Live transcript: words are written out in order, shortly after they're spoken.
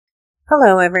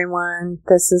Hello everyone,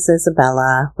 this is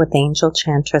Isabella with Angel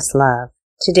Chantress Love.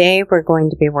 Today we're going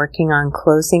to be working on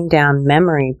closing down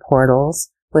memory portals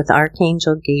with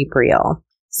Archangel Gabriel.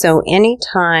 So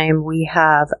anytime we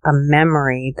have a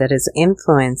memory that is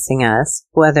influencing us,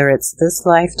 whether it's this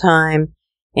lifetime,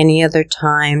 any other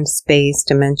time, space,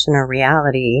 dimension, or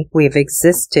reality we've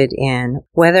existed in,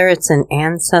 whether it's an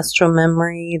ancestral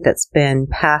memory that's been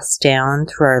passed down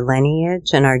through our lineage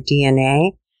and our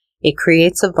DNA, it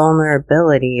creates a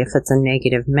vulnerability if it's a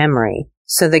negative memory.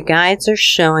 So the guides are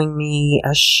showing me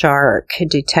a shark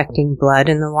detecting blood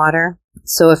in the water.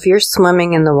 So if you're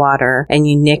swimming in the water and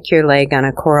you nick your leg on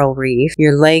a coral reef,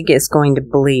 your leg is going to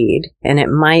bleed, and it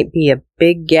might be a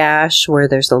big gash where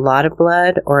there's a lot of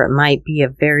blood, or it might be a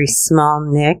very small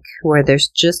nick where there's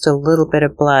just a little bit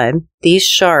of blood. These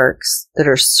sharks that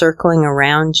are circling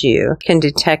around you can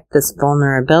detect this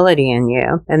vulnerability in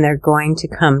you, and they're going to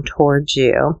come towards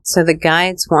you. So the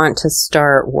guides want to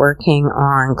start working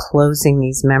on closing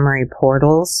these memory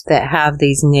portals that have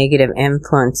these negative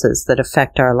influences that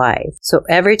affect our life. So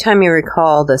every time you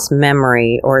recall this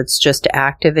memory, or it's just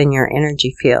active in your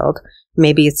energy field,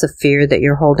 maybe it's a fear that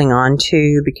you're holding on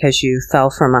to because you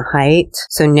fell from a height.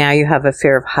 So now you have a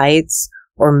fear of heights.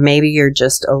 Or maybe you're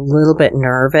just a little bit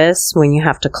nervous when you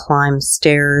have to climb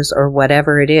stairs or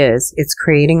whatever it is. It's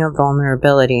creating a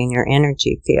vulnerability in your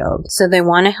energy field. So they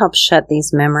want to help shut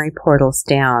these memory portals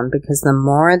down, because the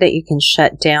more that you can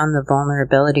shut down the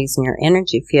vulnerabilities in your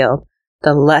energy field,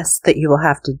 the less that you will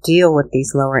have to deal with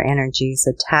these lower energies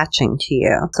attaching to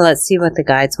you. So let's see what the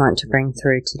guides want to bring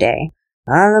through today.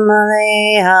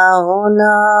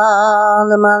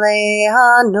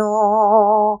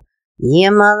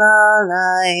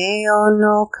 Yamalala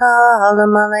eono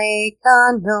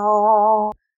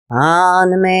kalamalekano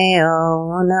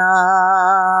Anameona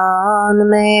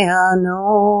Anameano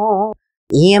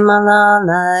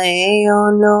Yamalala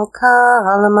eono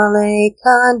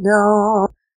kalamalekano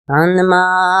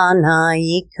Anamana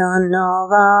ikano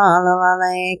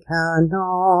valavalekano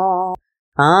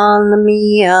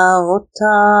Anamia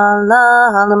utala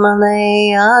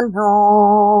alamaleano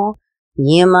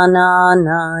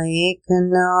Yamanana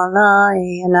ikanala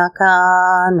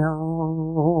inakano.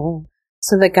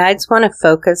 So the guides want to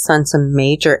focus on some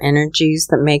major energies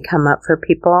that may come up for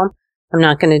people. I'm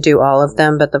not going to do all of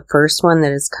them, but the first one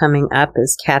that is coming up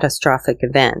is catastrophic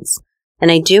events. And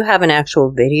I do have an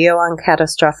actual video on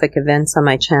catastrophic events on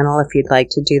my channel if you'd like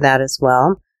to do that as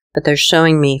well. But they're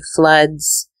showing me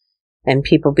floods and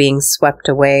people being swept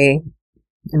away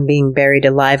and being buried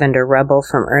alive under rubble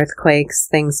from earthquakes,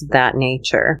 things of that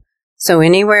nature. So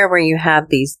anywhere where you have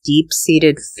these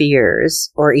deep-seated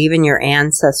fears, or even your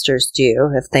ancestors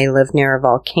do, if they live near a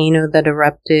volcano that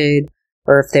erupted,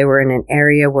 or if they were in an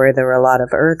area where there were a lot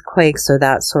of earthquakes or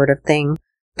that sort of thing,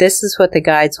 this is what the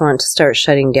guides want to start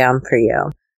shutting down for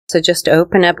you. So just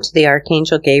open up to the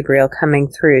Archangel Gabriel coming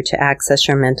through to access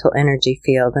your mental energy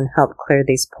field and help clear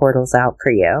these portals out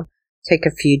for you. Take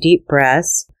a few deep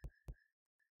breaths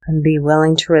and be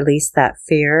willing to release that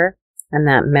fear and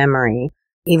that memory.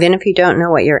 Even if you don't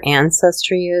know what your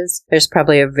ancestry is, there's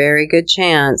probably a very good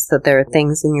chance that there are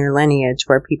things in your lineage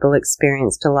where people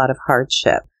experienced a lot of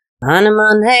hardship.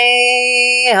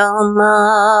 Anamane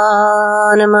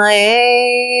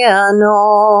Anamae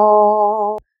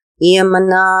Ano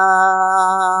Yamana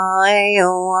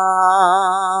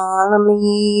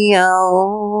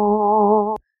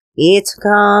Alamio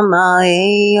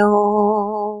Itakamaeo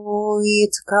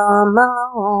Itakama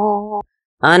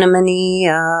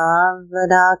Anamania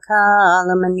Vadaka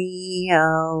Alamania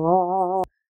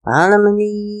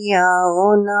Alamania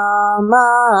Onama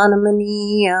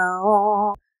Anamania.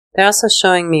 They're also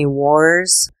showing me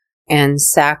wars and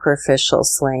sacrificial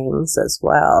slayings as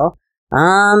well.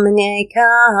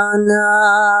 Amanekana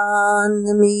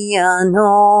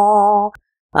Namiano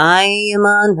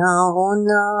Ayamana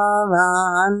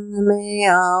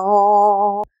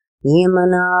Navanmeao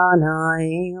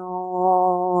Yamananaeo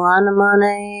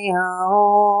Anamaneo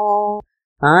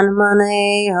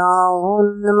Anamaneo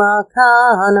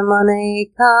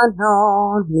Namakanamaneekano.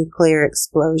 Nuclear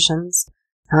explosions.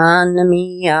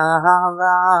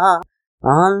 Anamiava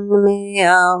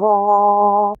Anamiao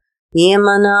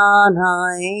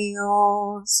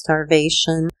Yamananaeo.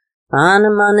 Starvation.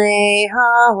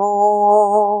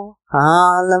 Anamanehao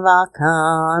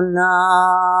Alavakana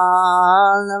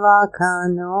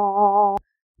Alavakano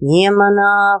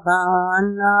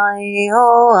Yamanavanaeo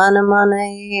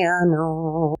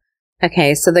Anamaneano.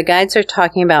 Okay, so the guides are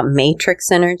talking about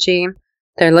matrix energy.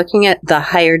 They're looking at the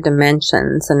higher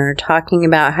dimensions and are talking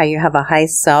about how you have a high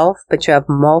self, but you have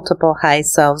multiple high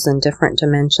selves in different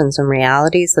dimensions and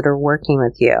realities that are working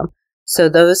with you. So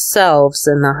those selves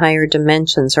in the higher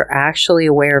dimensions are actually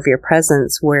aware of your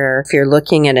presence, where if you're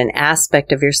looking at an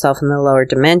aspect of yourself in the lower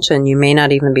dimension, you may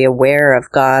not even be aware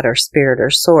of God or spirit or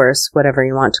source, whatever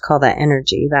you want to call that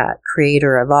energy, that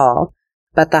creator of all.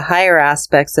 But the higher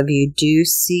aspects of you do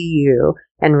see you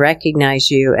and recognize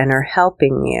you and are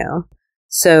helping you.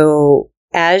 So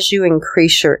as you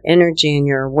increase your energy and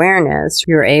your awareness,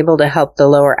 you're able to help the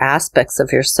lower aspects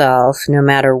of yourself, no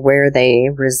matter where they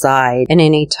reside in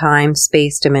any time,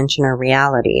 space, dimension, or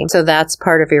reality. So that's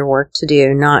part of your work to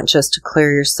do, not just to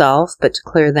clear yourself, but to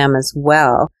clear them as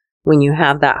well when you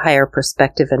have that higher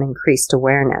perspective and increased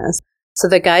awareness. So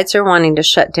the guides are wanting to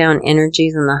shut down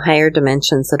energies in the higher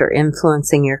dimensions that are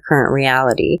influencing your current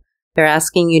reality. They're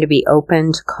asking you to be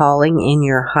open to calling in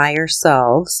your higher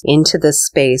selves into this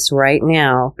space right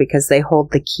now, because they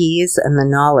hold the keys and the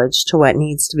knowledge to what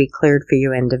needs to be cleared for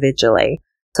you individually.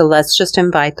 So let's just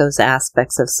invite those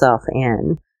aspects of self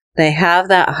in. They have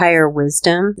that higher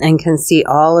wisdom and can see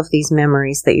all of these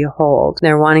memories that you hold.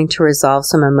 They're wanting to resolve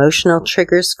some emotional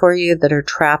triggers for you that are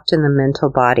trapped in the mental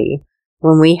body.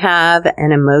 When we have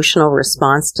an emotional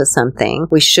response to something,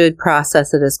 we should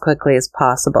process it as quickly as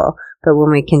possible. But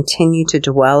when we continue to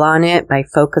dwell on it by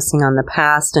focusing on the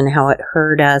past and how it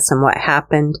hurt us and what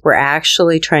happened, we're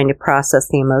actually trying to process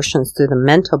the emotions through the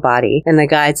mental body. And the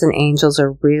guides and angels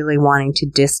are really wanting to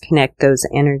disconnect those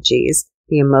energies,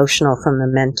 the emotional from the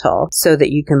mental, so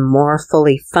that you can more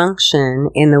fully function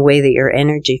in the way that your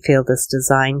energy field is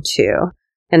designed to.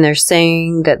 And they're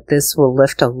saying that this will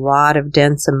lift a lot of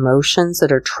dense emotions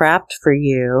that are trapped for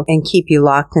you and keep you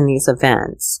locked in these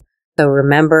events. So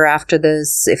remember, after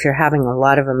this, if you're having a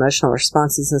lot of emotional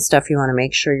responses and stuff, you want to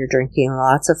make sure you're drinking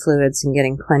lots of fluids and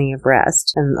getting plenty of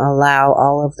rest, and allow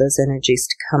all of those energies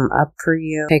to come up for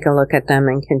you. Take a look at them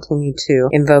and continue to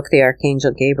invoke the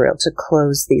Archangel Gabriel to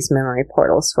close these memory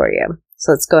portals for you.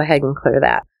 So let's go ahead and clear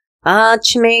that.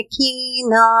 Achmeki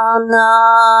na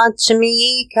na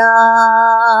chmika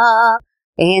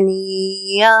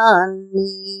Any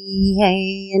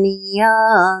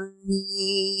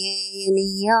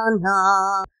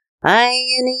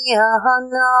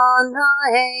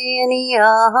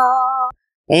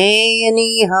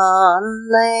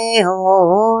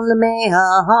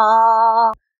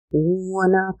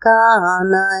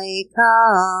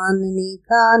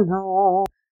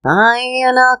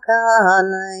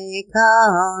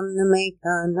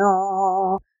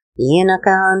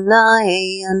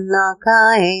Inakanai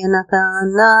anakai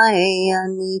anakanai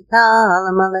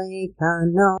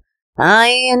anikalamalekano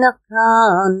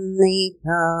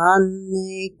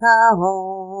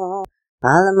Ainakanikao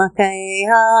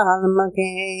Alamakea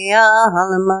Alamakea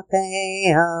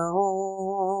Alamakea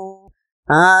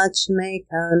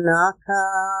Achmekanaka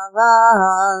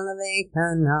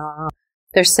Valavekana.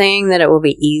 They're saying that it will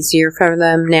be easier for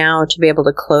them now to be able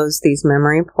to close these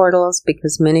memory portals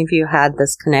because many of you had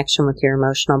this connection with your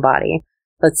emotional body.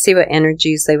 Let's see what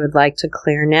energies they would like to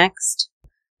clear next.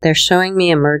 They're showing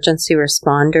me emergency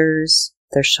responders.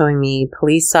 They're showing me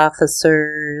police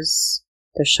officers.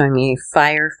 They're showing me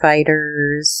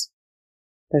firefighters.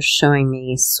 They're showing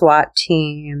me SWAT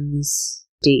teams,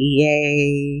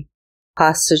 DEA,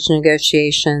 hostage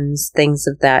negotiations, things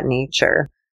of that nature.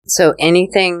 So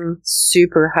anything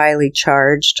super highly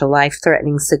charged to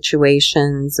life-threatening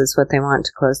situations is what they want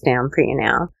to close down for you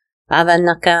now.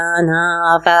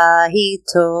 Avanakana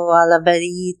avahito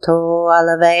alavarito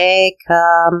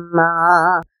alavekama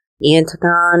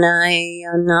Intakana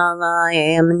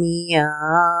anavayamniya.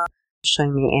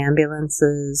 Showing me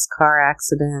ambulances, car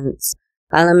accidents.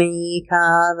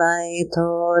 Alamika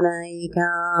vaito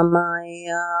naika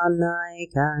maya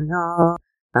naikano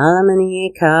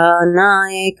Alamanika,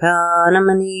 Naika,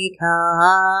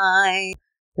 Namanika.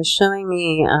 They're showing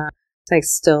me like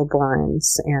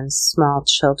stillborns and small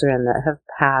children that have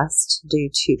passed due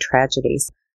to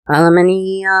tragedies.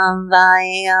 Alamania,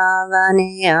 Vaya,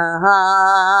 Vania,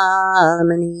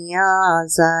 Alamania,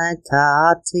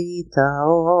 Zatatito,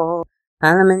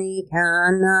 Alamanika,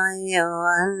 Nayo,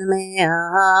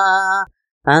 Anmea,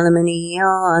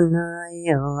 Alamanio,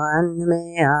 Nayo,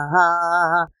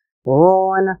 Anmea. O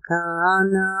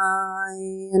Anakana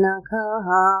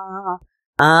Inaka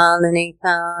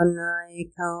Alanika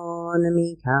Naika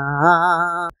Namika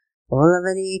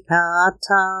Olavarika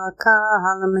Taka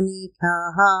Halamanika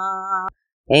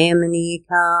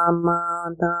Amanika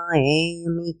Mada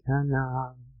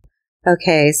Amikana.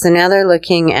 Okay, so now they're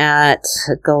looking at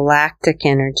galactic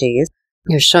energies.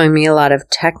 They're showing me a lot of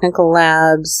technical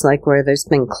labs, like where there's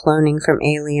been cloning from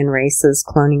alien races,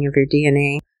 cloning of your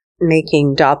DNA.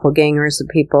 Making doppelgangers of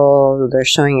people. They're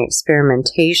showing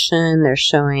experimentation. They're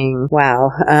showing,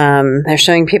 they're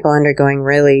showing people undergoing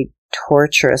really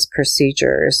torturous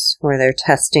procedures where they're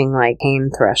testing like pain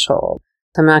threshold.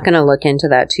 I'm not going to look into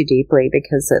that too deeply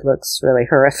because it looks really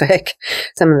horrific,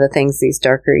 some of the things these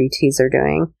darker ETs are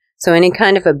doing. So any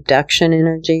kind of abduction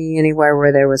energy, anywhere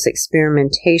where there was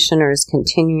experimentation or is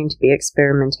continuing to be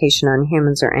experimentation on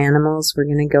humans or animals, we're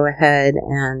going to go ahead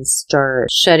and start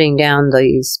shutting down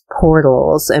these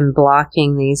portals and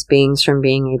blocking these beings from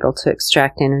being able to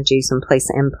extract energies and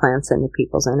place implants into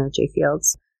people's energy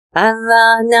fields. Avanaivati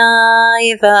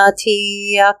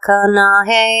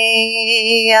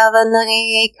akanahe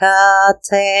avanikate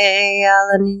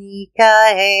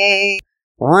alaninikae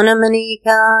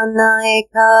Onamanika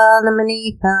naika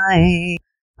namanikae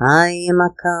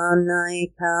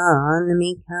ayamakanaika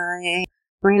anamikae.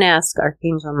 We're going to ask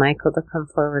Archangel Michael to come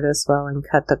forward as well and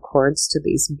cut the cords to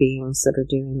these beings that are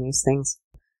doing these things.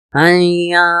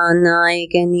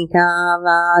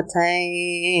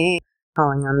 Anyanaiganikavate.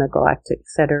 Calling on the Galactic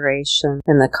Federation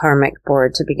and the Karmic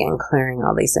Board to begin clearing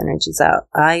all these energies out.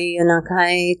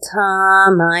 Ayanakai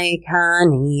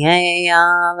tamaikani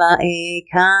ava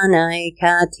ekanai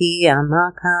kati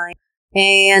amakai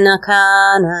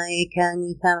ayanakanai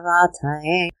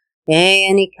kanikavate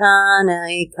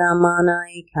ayanikanai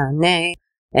kamanai kane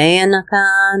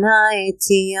ayanakanai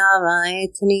tiava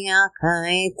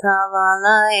etniakai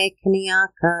tavala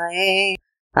ekniakai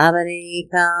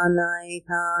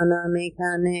Avarikanaikana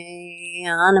mekane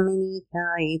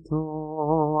anamanikai to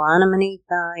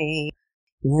anamanikai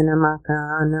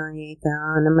yanamakanaika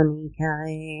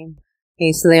anamanikai.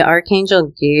 Okay, so the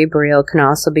Archangel Gabriel can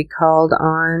also be called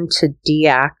on to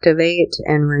deactivate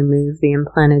and remove the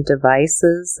implanted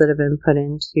devices that have been put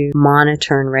in to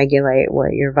monitor and regulate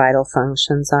what your vital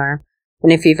functions are.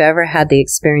 And if you've ever had the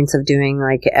experience of doing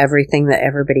like everything that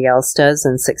everybody else does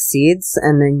and succeeds,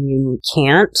 and then you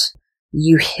can't,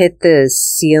 you hit this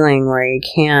ceiling where you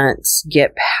can't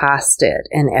get past it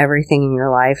and everything in your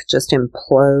life just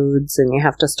implodes and you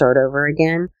have to start over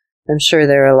again. I'm sure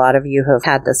there are a lot of you who have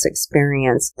had this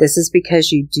experience. This is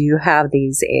because you do have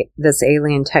this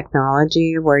alien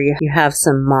technology where you have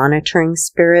some monitoring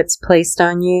spirits placed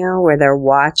on you where they're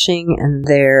watching and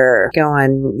they're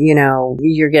going, you know,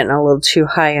 you're getting a little too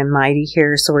high and mighty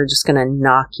here, so we're just going to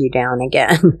knock you down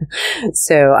again.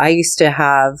 So I used to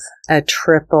have a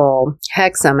triple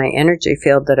hex on my energy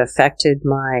field that affected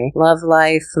my love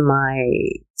life, my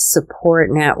support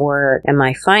network, and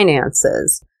my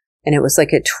finances. And it was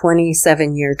like a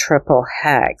 27-year triple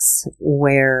hex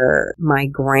where my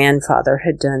grandfather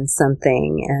had done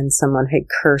something and someone had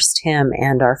cursed him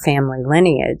and our family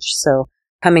lineage. So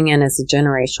coming in as a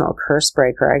generational curse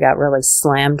breaker, I got really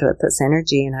slammed with this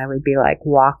energy, and I would be like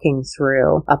walking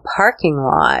through a parking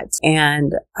lot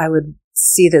and I would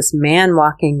see this man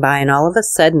walking by, and all of a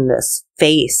sudden this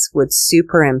face would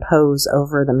superimpose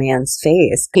over the man's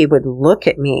face. He would look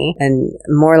at me and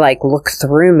more like look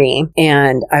through me,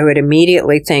 and I would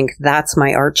immediately think that's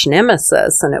my arch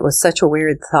nemesis. And it was such a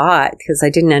weird thought because I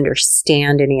didn't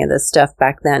understand any of this stuff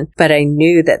back then, but I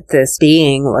knew that this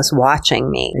being was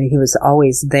watching me and he was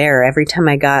always there. Every time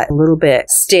I got a little bit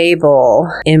stable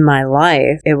in my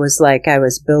life, it was like I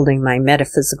was building my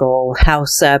metaphysical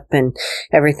house up and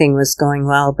everything was going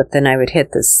well, but then I would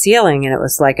hit the ceiling and it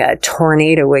was like a tornado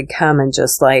would come and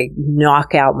just like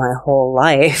knock out my whole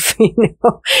life, you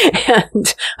know,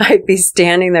 and I'd be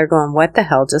standing there going, what the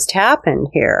hell just happened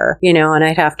here? You know, and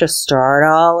I'd have to start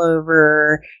all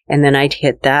over. And then I'd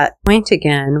hit that point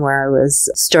again where I was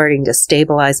starting to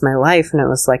stabilize my life, and it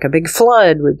was like a big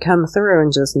flood would come through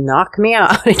and just knock me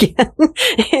out again,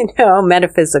 you know,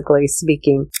 metaphysically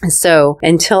speaking. So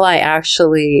until I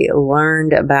actually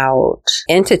learned about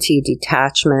entity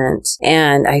detachment,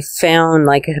 and I found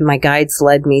like my guides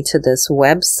led me to this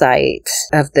website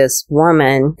of this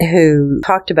woman who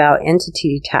talked about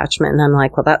entity detachment. And I'm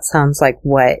like, well, that sounds like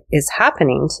what is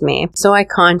happening to me. So I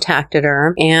contacted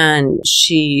her and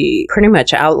she pretty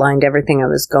much outlined everything I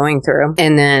was going through.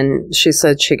 And then she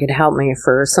said she could help me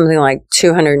for something like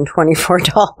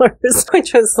 $224,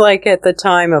 which was like at the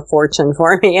time a fortune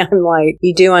for me. I'm like,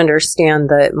 you do understand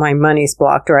that my money's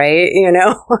blocked, right? You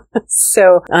know?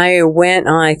 So I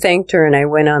thanked her and I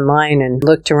went online and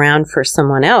looked around for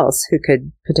someone else who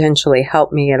could potentially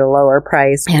help me at a lower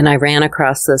price. And I ran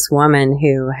across this woman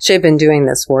she had been doing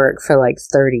this work for like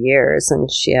 30 years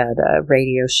and she had a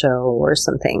radio show or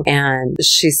something. And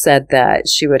she said that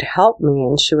she would help me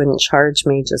and she wouldn't charge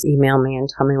me, just email me and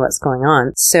tell me what's going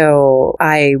on. So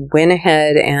I went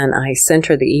ahead and I sent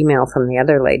her the email from the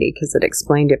other lady because it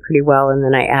explained it pretty well. And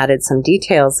then I added some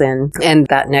details in. And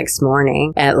that next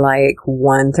morning at like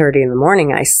 1:30 in the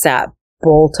morning, I sat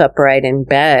bolt upright in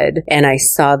bed, and I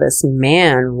saw this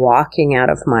man walking out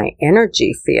of my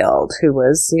energy field who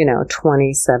was,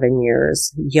 27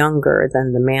 years younger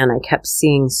than the man I kept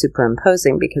seeing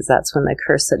superimposing, because that's when the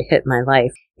curse had hit my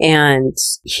life. And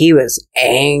he was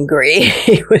angry.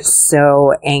 He was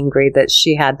so angry that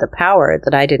she had the power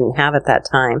that I didn't have at that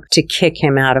time to kick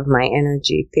him out of my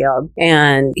energy field.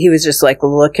 And he was just like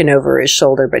looking over his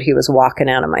shoulder, but he was walking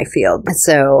out of my field.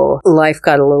 So life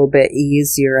got a little bit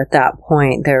easier at that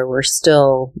point. There were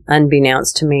still,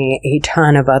 unbeknownst to me, a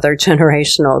ton of other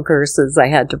generational curses I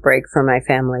had to break from my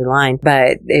family line,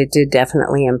 but it did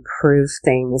definitely improve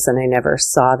things, and I never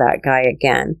saw that guy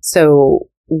again. So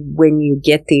when you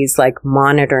get these like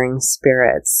monitoring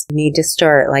spirits, you need to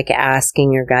start like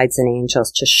asking your guides and angels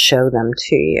to show them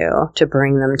to you, to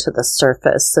bring them to the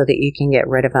surface so that you can get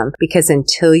rid of them. Because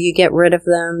until you get rid of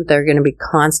them, they're going to be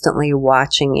constantly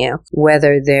watching you,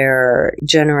 whether they're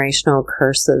generational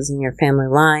curses in your family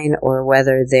line or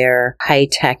whether they're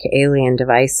high-tech alien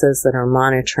devices that are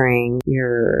monitoring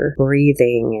your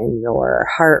breathing and your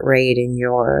heart rate and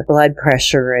your blood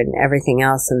pressure and everything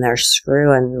else, and they're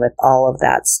screwing with all of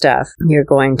that stuff. You're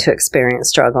going to experience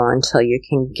struggle until you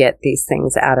can get these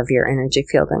things out of your energy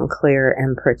field and clear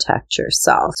and protect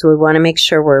yourself. So we want to make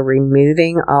sure we're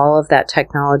removing all of that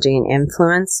technology and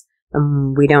influence.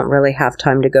 We don't really have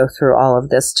time to go through all of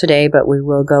this today, but we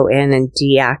will go in and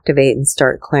deactivate and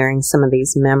start clearing some of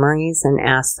these memories and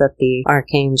ask that the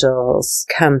archangels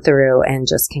come through and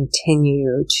just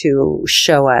continue to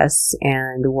show us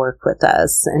and work with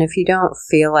us. And if you don't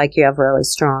feel like you have really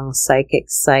strong psychic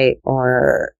sight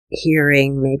or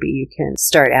hearing, maybe you can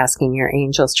start asking your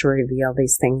angels to reveal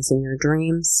these things in your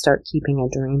dreams. Start keeping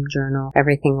a dream journal.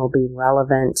 Everything will be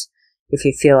relevant. If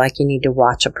you feel like you need to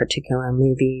watch a particular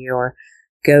movie or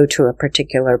go to a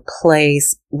particular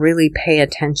place, really pay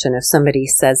attention. If somebody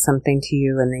says something to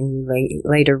you and then you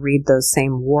later read those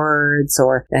same words,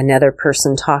 or another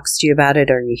person talks to you about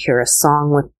it, or you hear a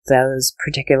song with those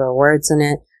particular words in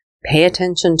it, pay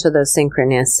attention to those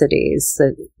synchronicities.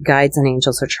 The guides and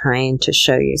angels are trying to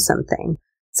show you something.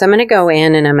 So I'm going to go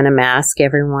in and I'm going to mask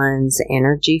everyone's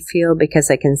energy field, because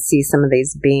I can see some of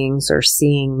these beings are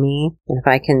seeing me. And if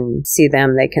I can see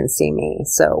them, they can see me.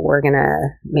 So we're going to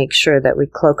make sure that we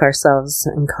cloak ourselves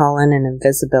and call in an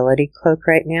invisibility cloak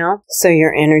right now, so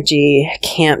your energy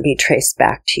can't be traced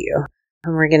back to you.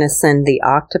 And we're going to send the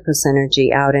octopus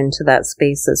energy out into that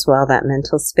space as well, that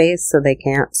mental space, so they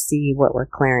can't see what we're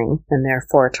clearing and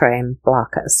therefore try and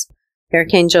block us.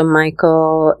 Archangel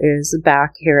Michael is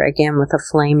back here again with a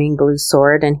flaming blue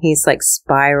sword, and he's like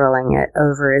spiraling it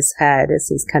over his head as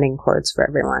he's cutting cords for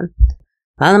everyone.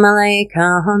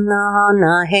 Alamaleka hana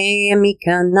hana he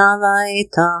mika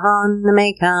navaita hana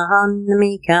meka hana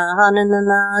mika hana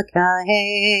nanaka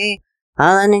he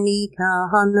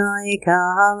alanika hana eka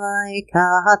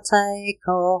halaika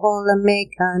hataiko hola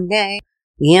meka ne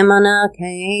Yamana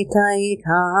kaita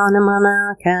ika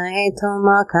namana kaito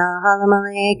maka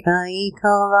halamaleka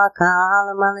iko vaka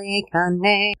halamaleka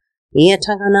ne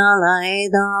Yatakana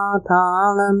laido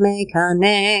talameka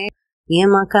ne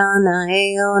Yamakana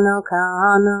heo no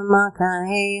kana maka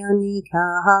heo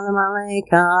nika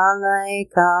halamaleka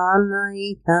alaika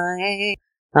anaika he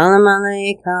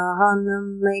Halamaleka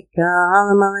halamaleka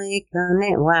halamaleka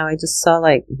ne. Wow, I just saw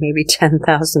like maybe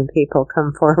 10,000 people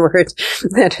come forward.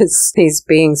 That is these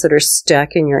beings that are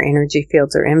stuck in your energy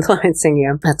fields or influencing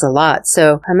you. That's a lot.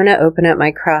 So I'm going to open up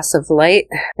my cross of light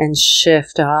and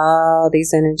shift all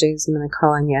these energies. I'm going to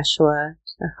call on Yeshua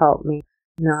to help me,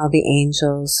 and all the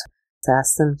angels.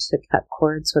 Ask them to cut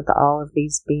cords with all of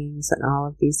these beings and all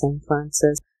of these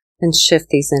influences and shift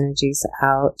these energies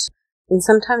out. And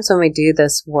sometimes when we do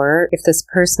this work, if this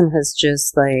person has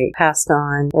just like passed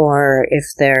on, or if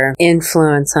their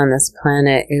influence on this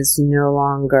planet is no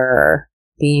longer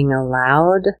being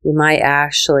allowed, you might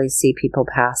actually see people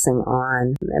passing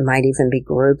on. It might even be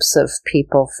groups of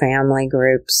people, family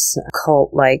groups,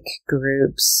 cult-like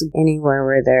groups, anywhere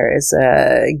where there is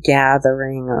a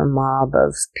gathering or mob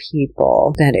of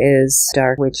people that is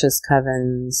dark witches,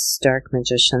 covens, dark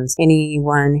magicians,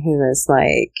 anyone who is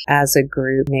like, as a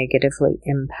group, negatively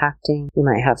impacting. You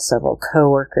might have several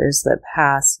co-workers that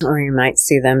pass, or you might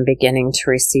see them beginning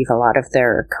to receive a lot of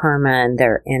their karma and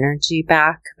their energy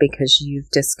back because you've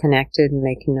disconnected and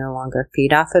they can no longer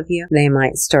feed off of you. They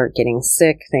might start getting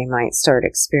sick. They might start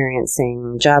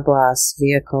experiencing job loss,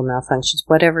 vehicle malfunctions,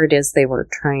 whatever it is they were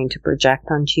trying to project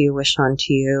onto you, wish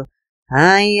onto you.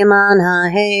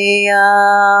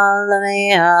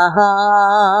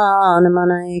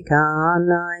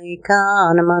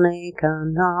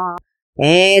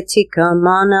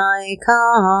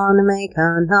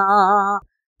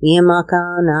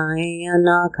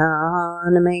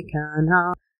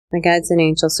 The guides and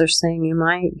angels are saying you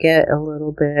might get a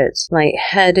little bit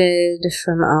lightheaded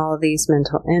from all of these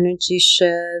mental energy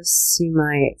shifts. You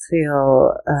might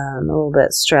feel a little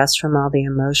bit stressed from all the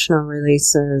emotional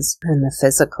releases and the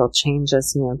physical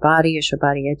changes in your body as your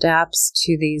body adapts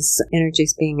to these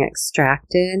energies being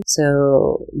extracted.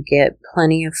 So get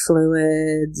plenty of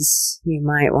fluids. You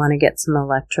might want to get some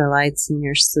electrolytes in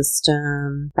your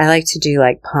system. I like to do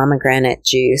like pomegranate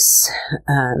juice.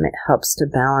 It helps to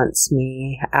balance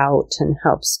me out and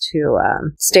helps to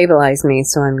stabilize me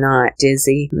so I'm not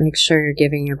dizzy. Make sure you're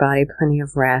giving your body plenty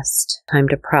of rest, time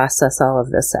to process all of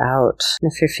this out.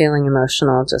 And if you're feeling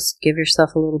emotional, just give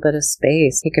yourself a little bit of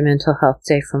space. Take a mental health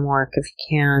day from work if you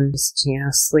can. Just,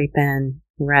 sleep in,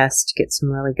 rest, get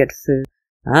some really good food.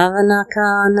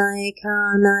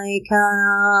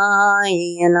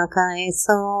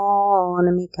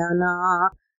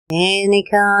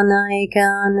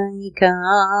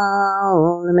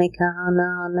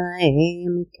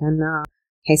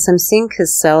 Okay, so I'm seeing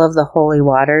Cassell of the Holy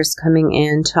Waters coming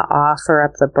in to offer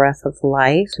up the breath of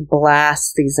life, to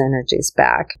blast these energies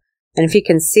back. And if you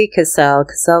can see Cassell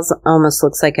almost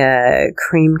looks like a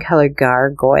cream-colored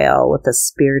gargoyle with a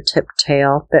spear-tipped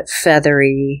tail, but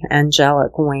feathery,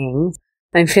 angelic wings.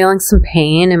 I'm feeling some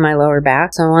pain in my lower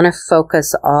back, so I want to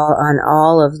focus on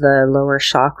all of the lower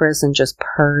chakras and just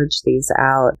purge these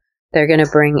out. They're going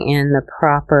to bring in the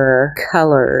proper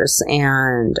colors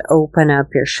and open up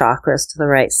your chakras to the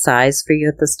right size for you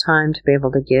at this time to be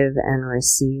able to give and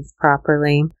receive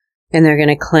properly. And they're going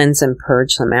to cleanse and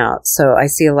purge them out. So I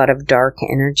see a lot of dark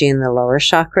energy in the lower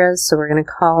chakras. So we're going to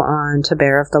call on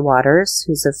Bear of the Waters,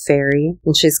 who's a fairy,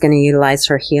 and she's going to utilize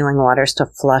her healing waters to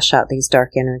flush out these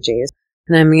dark energies.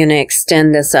 And I'm going to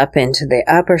extend this up into the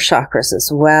upper chakras as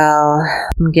well.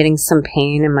 I'm getting some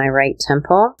pain in my right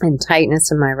temple and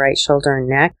tightness in my right shoulder and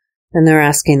neck. And they're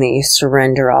asking that you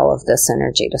surrender all of this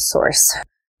energy to Source.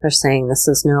 They're saying this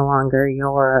is no longer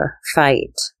your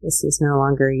fight. This is no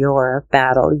longer your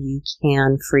battle. You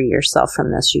can free yourself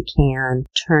from this. You can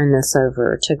turn this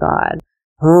over to God.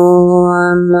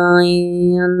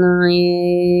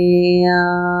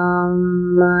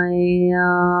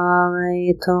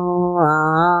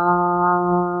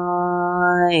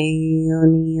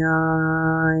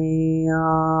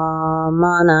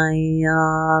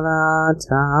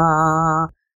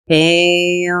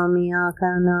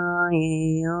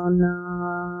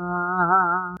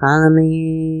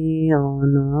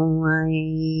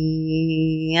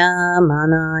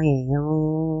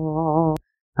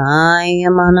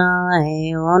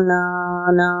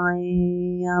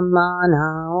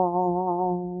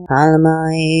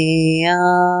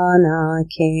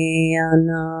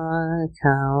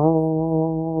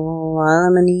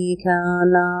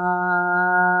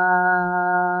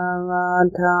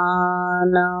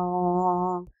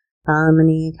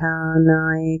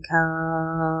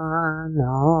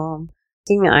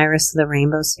 Seeing Iris of the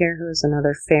Rainbows here, who is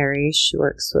another fairy. She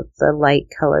works with the light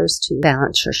colors to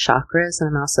balance your chakras. And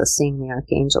I'm also seeing the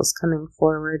archangels coming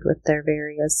forward with their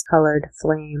various colored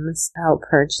flames to help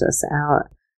purge this out.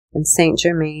 And Saint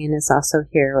Germain is also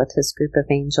here with his group of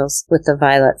angels with the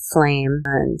violet flame.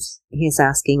 And he's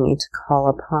asking you to call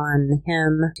upon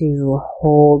him to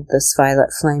hold this violet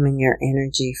flame in your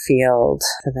energy field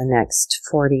for the next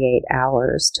 48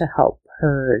 hours to help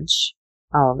purge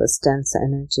all of this dense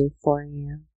energy for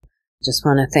you. Just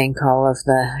want to thank all of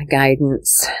the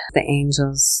guidance, the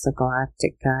angels, the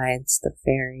galactic guides, the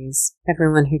fairies,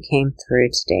 everyone who came through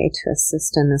today to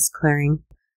assist in this clearing.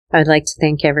 I would like to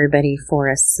thank everybody for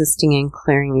assisting in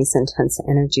clearing these intense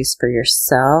energies for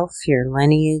yourself, your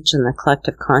lineage, and the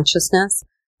collective consciousness.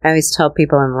 I always tell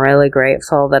people I'm really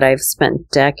grateful that I've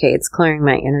spent decades clearing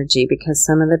my energy, because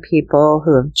some of the people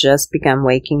who have just begun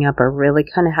waking up are really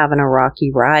kind of having a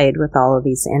rocky ride with all of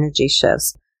these energy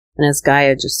shifts. And as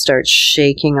Gaia just starts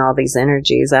shaking all these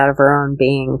energies out of her own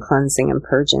being, cleansing and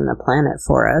purging the planet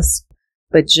for us.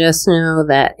 But just know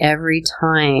that every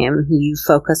time you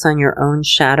focus on your own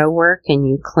shadow work and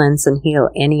you cleanse and heal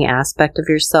any aspect of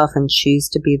yourself and choose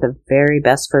to be the very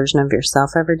best version of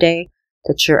yourself every day,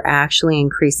 that you're actually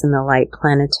increasing the light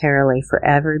planetarily for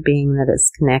every being that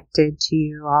is connected to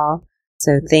you all.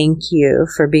 So thank you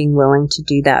for being willing to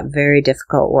do that very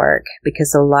difficult work,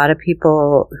 because a lot of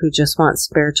people who just want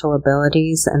spiritual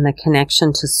abilities and the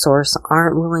connection to Source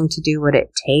aren't willing to do what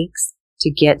it takes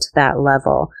to get to that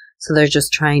level. So they're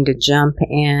just trying to jump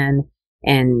in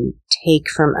and take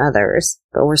from others.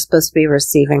 But we're supposed to be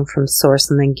receiving from Source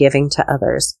and then giving to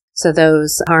others. So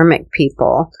those karmic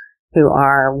people who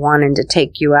are wanting to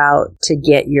take you out to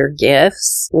get your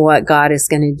gifts, what God is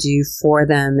going to do for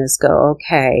them is go,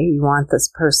 okay, you want this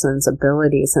person's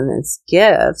abilities and its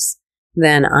gifts,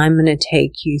 then I'm going to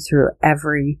take you through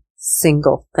every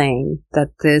single thing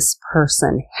that this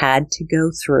person had to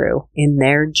go through in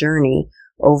their journey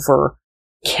over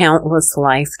countless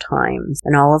lifetimes,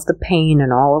 and all of the pain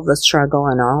and all of the struggle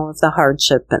and all of the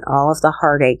hardship and all of the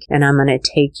heartache, and I'm going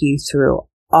to take you through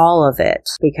all of it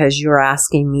because you're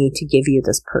asking me to give you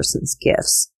this person's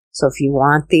gifts. So if you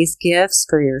want these gifts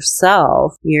for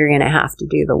yourself, you're going to have to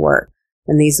do the work.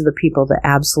 And these are the people that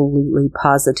absolutely,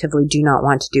 positively do not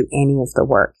want to do any of the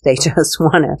work. They just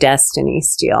want a destiny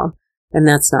steal. And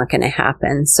that's not going to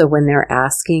happen. So when they're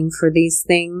asking for these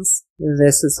things,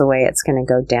 this is the way it's going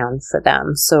to go down for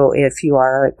them. So if you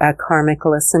are a karmic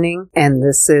listening and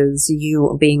this is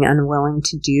you being unwilling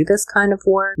to do this kind of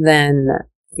work, then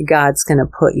God's going to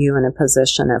put you in a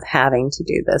position of having to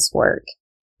do this work.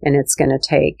 And it's going to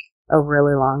take a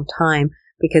really long time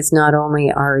because not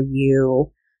only are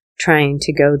you trying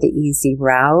to go the easy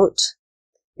route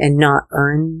and not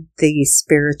earn the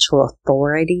spiritual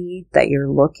authority that you're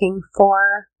looking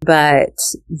for, but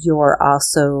you're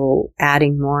also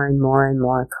adding more and more and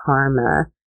more karma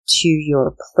to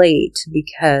your plate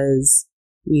because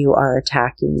you are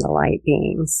attacking the light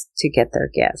beings to get their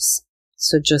gifts.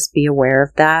 So just be aware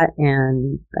of that,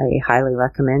 and I highly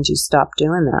recommend you stop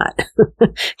doing that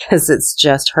because it's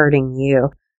just hurting you.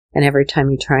 And every time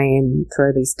you try and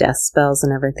throw these death spells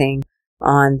and everything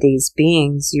on these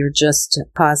beings, you're just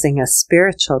causing a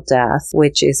spiritual death,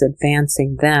 which is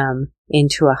advancing them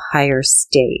into a higher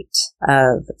state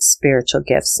of spiritual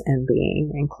gifts and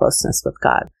being and closeness with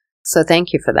God. So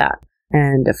thank you for that.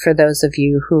 And for those of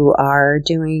you who are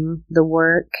doing the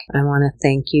work, I want to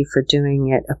thank you for doing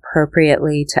it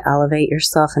appropriately to elevate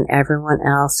yourself and everyone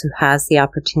else who has the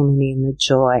opportunity and the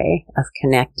joy of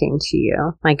connecting to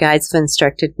you. My guides have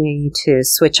instructed me to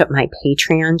switch up my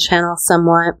Patreon channel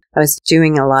somewhat. I was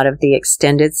doing a lot of the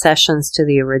extended sessions to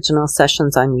the original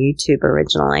sessions on YouTube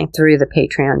originally through the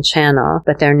Patreon channel,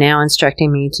 but they're now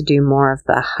instructing me to do more of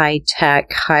the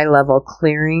high-tech, high-level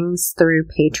clearings through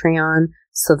Patreon,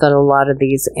 so that a lot of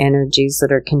these energies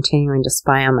that are continuing to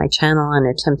spy on my channel and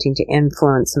attempting to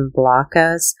influence and block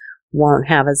us won't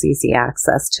have as easy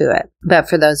access to it. But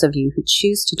for those of you who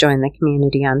choose to join the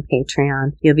community on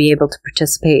Patreon, you'll be able to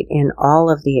participate in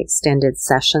all of the extended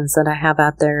sessions that I have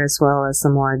out there, as well as the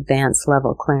more advanced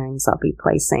level clearings I'll be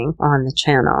placing on the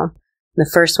channel. The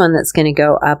first one that's going to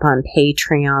go up on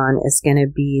Patreon is going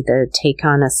to be the Take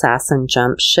on Assassin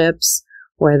jump ships,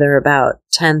 where there are about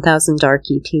 10,000 Dark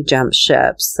ET jump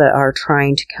ships that are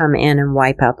trying to come in and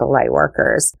wipe out the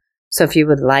Lightworkers. So if you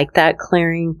would like that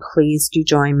clearing, please do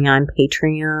join me on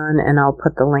Patreon, and I'll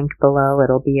put the link below.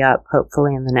 It'll be up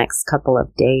hopefully in the next couple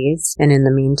of days. And in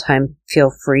the meantime,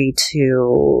 feel free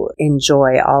to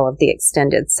enjoy all of the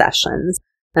extended sessions.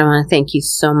 I want to thank you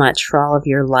so much for all of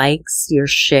your likes, your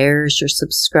shares, your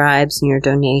subscribes, and your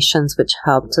donations, which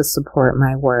help to support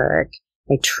my work.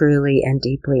 I truly and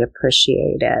deeply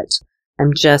appreciate it.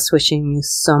 I'm just wishing you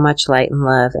so much light and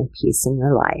love and peace in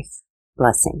your life.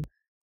 Blessing.